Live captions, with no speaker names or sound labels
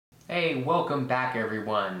Hey, welcome back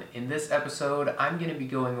everyone. In this episode, I'm going to be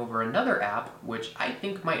going over another app which I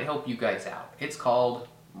think might help you guys out. It's called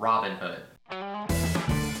Robinhood.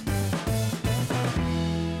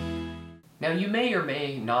 Now, you may or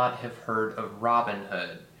may not have heard of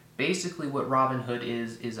Robinhood. Basically, what Robinhood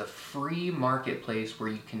is a free marketplace where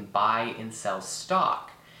you can buy and sell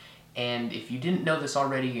stock. And if you didn't know this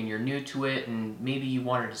already and you're new to it and maybe you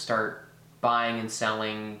wanted to start buying and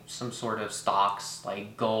selling some sort of stocks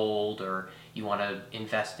like gold, or you want to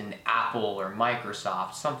invest in Apple or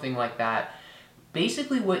Microsoft, something like that,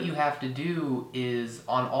 basically what you have to do is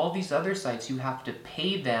on all these other sites you have to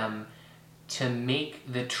pay them to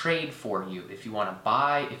make the trade for you. If you want to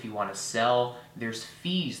buy, if you want to sell, there's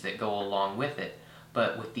fees that go along with it.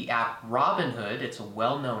 But with the app Robinhood, it's a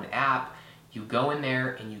well-known app. You go in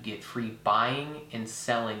there and you get free buying and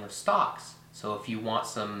selling of stocks. So if you want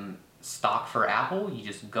some stock for Apple, you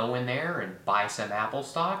just go in there and buy some Apple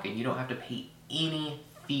stock and you don't have to pay any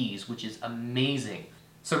fees, which is amazing.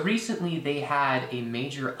 So recently they had a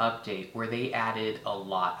major update where they added a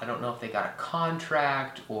lot. I don't know if they got a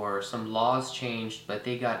contract or some laws changed, but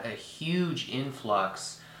they got a huge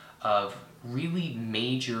influx of really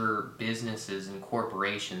major businesses and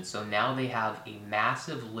corporations. So now they have a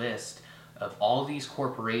massive list of all these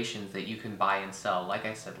corporations that you can buy and sell. Like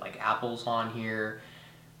I said, like Apple's on here,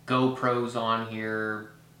 GoPro's on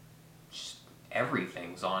here, just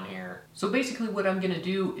everything's on here. So basically what I'm gonna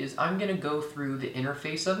do is I'm gonna go through the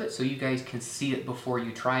interface of it so you guys can see it before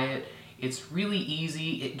you try it. It's really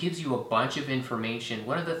easy. It gives you a bunch of information.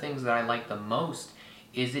 One of the things that I like the most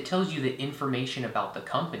is it tells you the information about the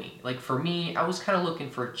company. Like for me, I was kind of looking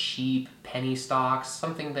for cheap penny stocks,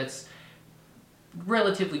 something that's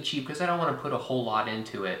relatively cheap because I don't want to put a whole lot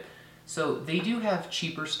into it. So they do have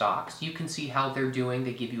cheaper stocks. You can see how they're doing.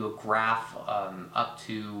 They give you a graph up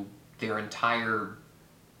to their entire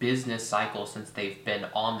business cycle since they've been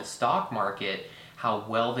on the stock market, how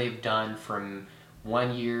well they've done from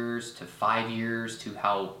 1 years to 5 years to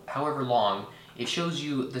however long. It shows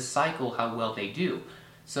you the cycle, how well they do.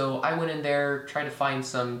 So I went in there, tried to find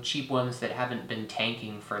some cheap ones that haven't been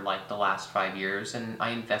tanking for like the last 5 years, and I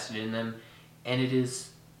invested in them, and it is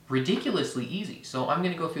ridiculously easy. So I'm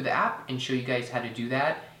going to go through the app and show you guys how to do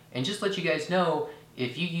that, and just let you guys know,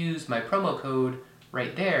 if you use my promo code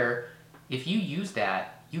right there, if you use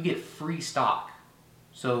that, you get free stock.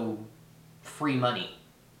 So free money.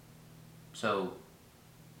 So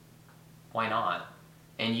why not?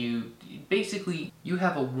 And you basically, you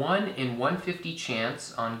have a 1 in 150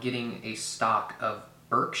 chance on getting a stock of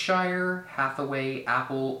Berkshire, Hathaway,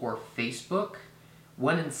 Apple, or Facebook.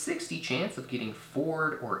 1 in 60 chance of getting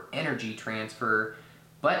Ford or Energy Transfer,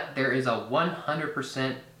 but there is a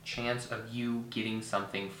 100% chance of you getting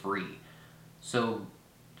something free. So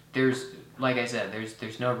there's, like I said,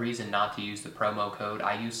 there's no reason not to use the promo code.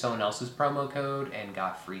 I used someone else's promo code and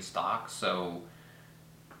got free stock, so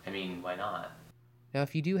I mean, why not? Now,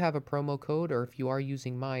 if you do have a promo code or if you are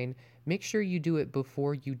using mine, make sure you do it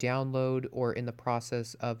before you download or in the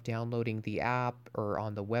process of downloading the app or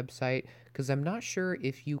on the website, because I'm not sure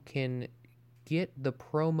if you can get the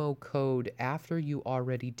promo code after you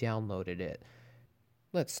already downloaded it.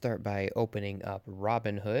 Let's start by opening up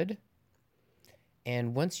Robinhood.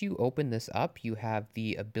 And once you open this up, you have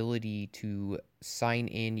the ability to sign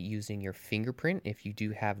in using your fingerprint if you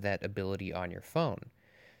do have that ability on your phone.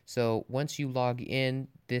 So once you log in,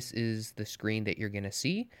 this is the screen that you're going to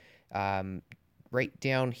see. Right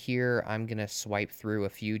down here, I'm going to swipe through a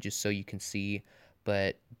few just so you can see,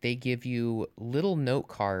 but they give you little note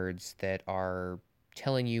cards that are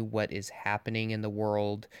telling you what is happening in the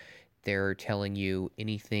world. They're telling you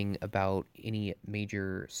anything about any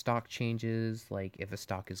major stock changes, like if a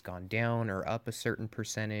stock has gone down or up a certain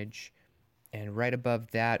percentage. And right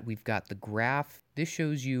above that, we've got the graph. This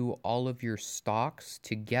shows you all of your stocks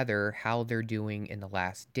together, how they're doing in the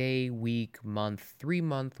last day, week, month, 3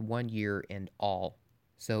 month, 1 year, and all.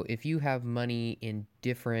 So if you have money in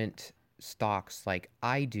different stocks like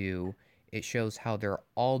I do, it shows how they're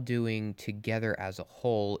all doing together as a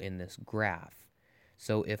whole in this graph.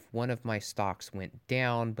 So if one of my stocks went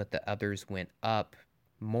down, but the others went up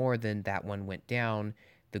more than that one went down,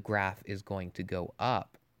 the graph is going to go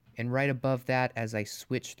up. And right above that, as I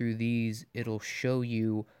switch through these, it'll show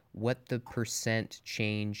you what the percent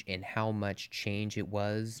change and how much change it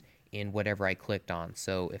was in whatever I clicked on.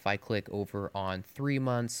 So if I click over on 3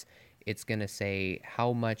 months, it's going to say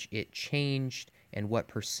how much it changed and what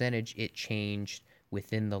percentage it changed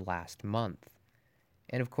within the last month.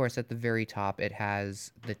 And of course, at the very top, it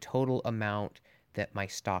has the total amount that my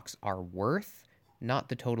stocks are worth, not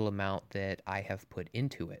the total amount that I have put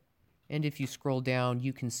into it. And if you scroll down,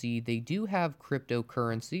 you can see they do have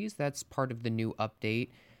cryptocurrencies. That's part of the new update.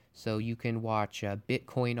 So you can watch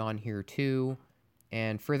Bitcoin on here too.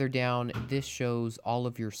 And further down, this shows all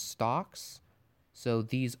of your stocks. So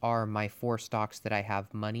these are my 4 stocks that I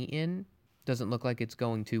have money in. Doesn't look like it's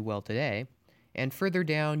going too well today. And further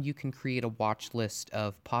down, you can create a watch list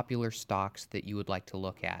of popular stocks that you would like to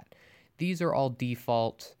look at. These are all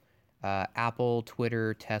default, Apple,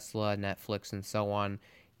 Twitter, Tesla, Netflix, and so on.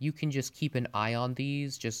 You can just keep an eye on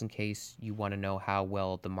these just in case you want to know how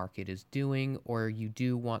well the market is doing, or you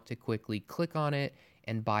do want to quickly click on it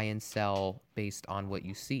and buy and sell based on what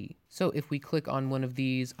you see. So if we click on one of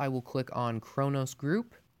these, I will click on Kronos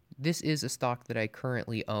Group. This is a stock that I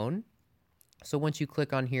currently own. So once you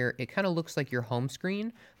click on here, it kind of looks like your home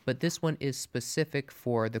screen, but this one is specific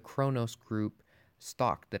for the Kronos Group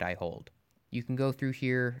stock that I hold. You can go through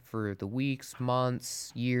here for the weeks,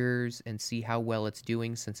 months, years, and see how well it's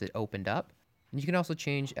doing since it opened up. And you can also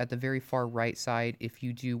change at the very far right side if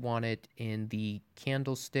you do want it in the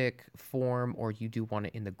candlestick form or you do want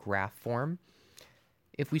it in the graph form.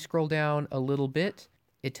 If we scroll down a little bit,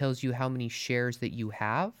 it tells you how many shares that you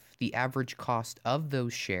have, the average cost of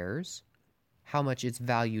those shares, how much it's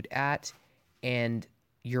valued at, and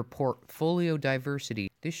your portfolio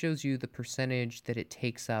diversity. This shows you the percentage that it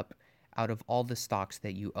takes up out of all the stocks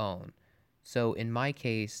that you own. So in my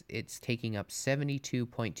case, it's taking up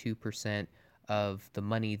 72.2% of the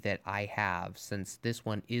money that I have, since this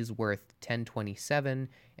one is worth 1027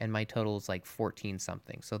 and my total is like 14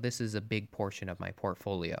 something. So this is a big portion of my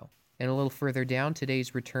portfolio. And a little further down,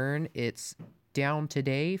 today's return, it's down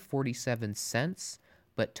today 47 cents,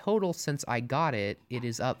 but total since I got it, it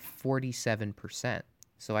is up 47%.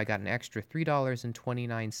 So I got an extra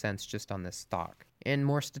 $3.29 just on this stock. And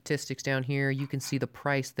more statistics down here, you can see the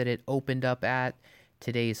price that it opened up at,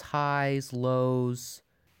 today's highs, lows,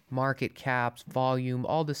 market caps, volume,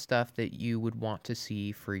 all the stuff that you would want to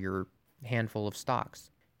see for your handful of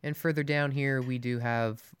stocks. And further down here, we do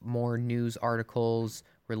have more news articles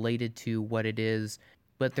related to what it is,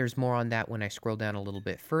 but there's more on that when I scroll down a little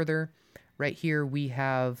bit further. Right here, we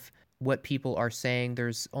have what people are saying.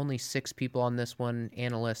 There's only 6 people on this one,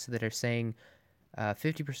 analysts, that are saying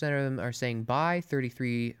 50% of them are saying buy,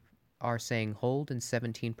 33 are saying hold, and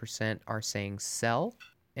 17% are saying sell.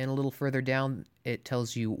 And a little further down, it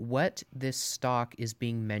tells you what this stock is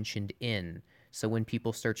being mentioned in. So when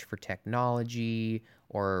people search for technology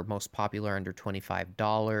or most popular under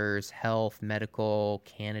 $25, health, medical,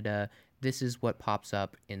 Canada, this is what pops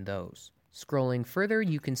up in those. Scrolling further,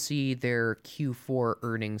 you can see their Q4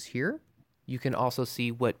 earnings here. You can also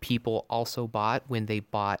see what people also bought when they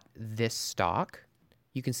bought this stock.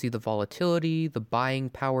 You can see the volatility, the buying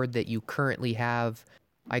power that you currently have.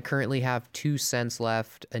 I currently have 2 cents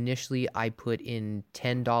left. Initially, I put in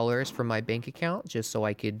 $10 from my bank account just so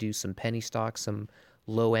I could do some penny stocks, some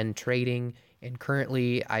low-end trading. And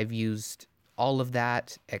currently, I've used all of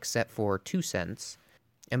that except for 2 cents.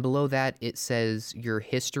 And below that, it says your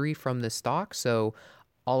history from the stock. So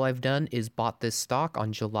all I've done is bought this stock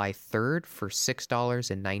on July 3rd for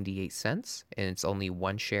 $6.98, and it's only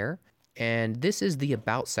 1 share. And this is the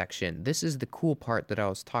About section. This is the cool part that I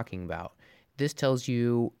was talking about. This tells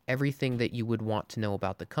you everything that you would want to know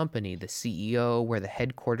about the company, the CEO, where the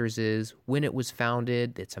headquarters is, when it was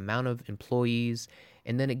founded, its amount of employees,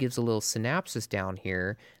 and then it gives a little synopsis down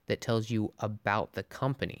here that tells you about the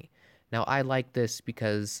company. Now, I like this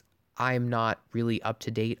because I'm not really up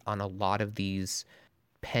to date on a lot of these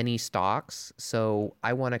penny stocks, so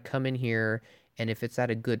I want to come in here, and if it's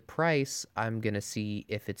at a good price, I'm going to see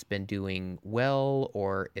if it's been doing well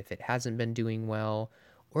or if it hasn't been doing well,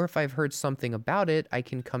 or if I've heard something about it, I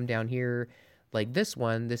can come down here like this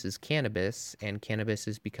one. This is cannabis, and cannabis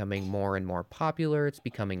is becoming more and more popular. It's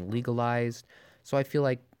becoming legalized, so I feel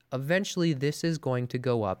like eventually this is going to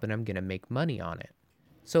go up and I'm going to make money on it.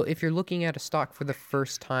 So if you're looking at a stock for the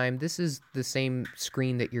first time, this is the same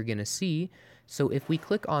screen that you're going to see. So if we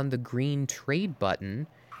click on the green trade button,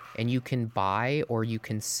 and you can buy or you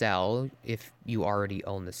can sell if you already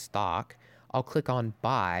own the stock, I'll click on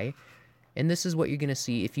buy, and this is what you're going to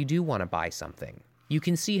see if you do want to buy something. You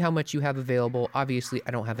can see how much you have available. Obviously,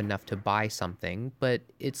 I don't have enough to buy something, but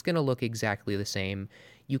it's going to look exactly the same.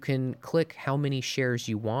 You can click how many shares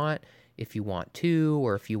you want. If you want 2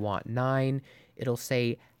 or if you want 9, it'll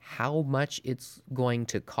say how much it's going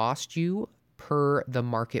to cost you per the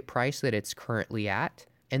market price that it's currently at.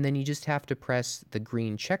 And then you just have to press the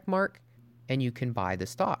green check mark and you can buy the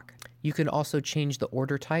stock. You can also change the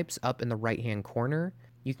order types up in the right-hand corner.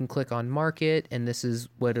 You can click on market, and this is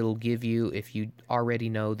what it'll give you if you already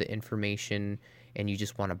know the information and you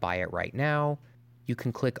just want to buy it right now. You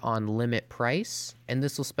can click on limit price, and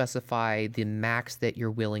this will specify the max that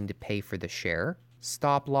you're willing to pay for the share.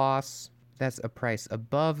 Stop loss, that's a price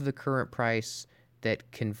above the current price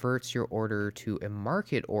that converts your order to a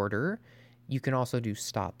market order. You can also do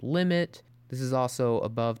stop limit. This is also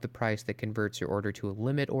above the price that converts your order to a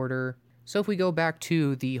limit order. So if we go back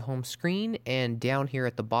to the home screen and down here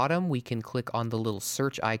at the bottom, we can click on the little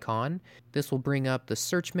search icon. This will bring up the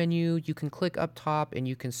search menu. You can click up top and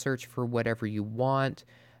you can search for whatever you want.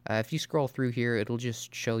 If you scroll through here, it'll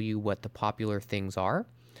just show you what the popular things are.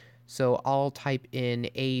 So I'll type in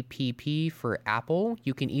APP for Apple.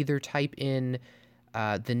 You can either type in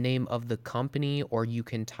the name of the company, or you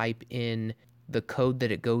can type in the code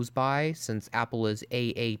that it goes by. Since Apple is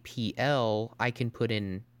AAPL, I can put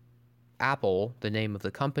in Apple, the name of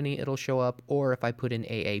the company, it'll show up, or if I put in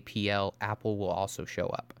AAPL, Apple will also show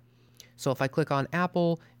up. So if I click on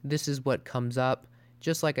Apple, this is what comes up.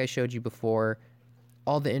 Just like I showed you before,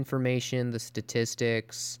 all the information, the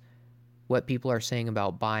statistics, what people are saying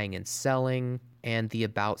about buying and selling, and the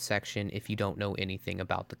about section if you don't know anything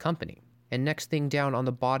about the company. And next thing down on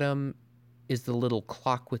the bottom is the little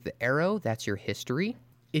clock with the arrow. That's your history.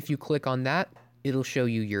 If you click on that, it'll show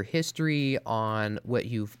you your history on what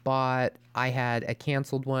you've bought. I had a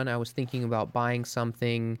canceled one. I was thinking about buying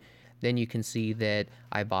something. Then you can see that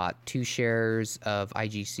I bought 2 shares of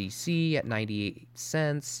IGCC at 98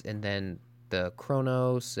 cents, and then the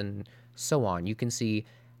Kronos, and so on. You can see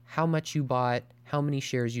how much you bought, how many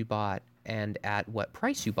shares you bought, and at what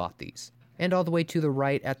price you bought these. And all the way to the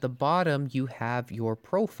right at the bottom, you have your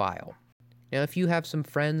profile. Now, if you have some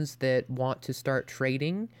friends that want to start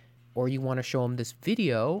trading, or you want to show them this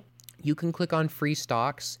video, you can click on free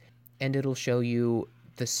stocks and it'll show you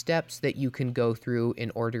the steps that you can go through in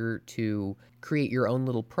order to create your own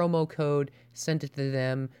little promo code, send it to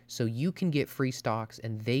them so you can get free stocks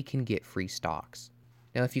and they can get free stocks.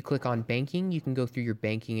 Now, if you click on banking, you can go through your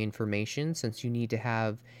banking information, since you need to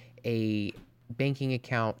have a banking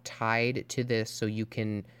account tied to this so you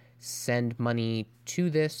can send money to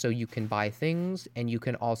this so you can buy things, and you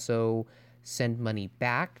can also send money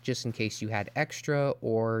back just in case you had extra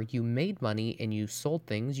or you made money and you sold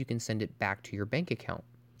things. You can send it back to your bank account.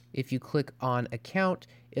 If you click on account,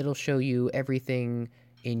 it'll show you everything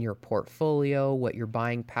in your portfolio, what your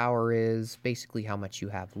buying power is, basically how much you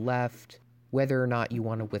have left, whether or not you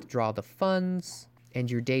want to withdraw the funds, and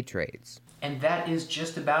your day trades. And that is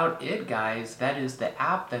just about it, guys. That is the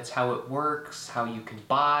app. That's how it works, how you can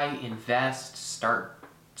buy, invest, start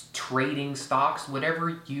trading stocks,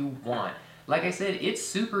 whatever you want. Like I said, it's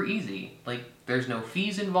super easy. Like, there's no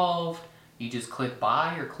fees involved. You just click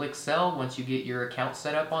buy or click sell once you get your account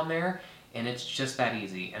set up on there, and it's just that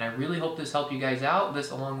easy. And I really hope this helped you guys out.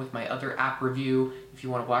 This, along with my other app review, if you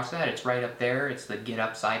want to watch that, it's right up there. It's the Get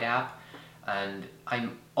Upside app. And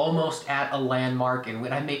I'm almost at a landmark, and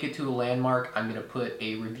when I make it to a landmark, I'm going to put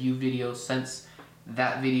a review video. Since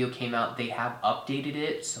that video came out, they have updated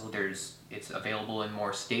it, so it's available in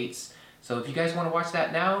more states. So if you guys want to watch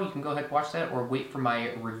that now, you can go ahead and watch that, or wait for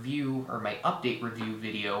my review or my update review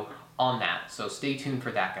video on that. So stay tuned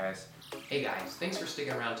for that, guys. Hey guys, thanks for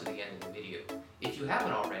sticking around to the end of the video. If you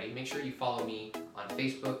haven't already, make sure you follow me on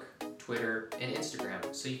Facebook, Twitter, and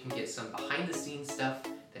Instagram so you can get some behind the scenes stuff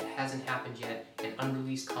that hasn't happened yet and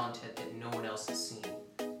unreleased content that no one else has seen.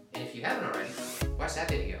 And if you haven't already, watch that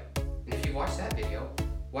video. And if you watch that video,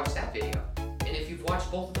 watch that video. And if you've watched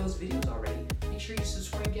both of those videos already, make sure you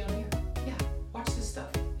subscribe down here. Yeah, watch this stuff.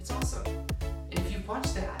 It's awesome. And if you've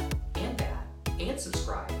watched that, and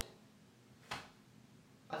subscribe,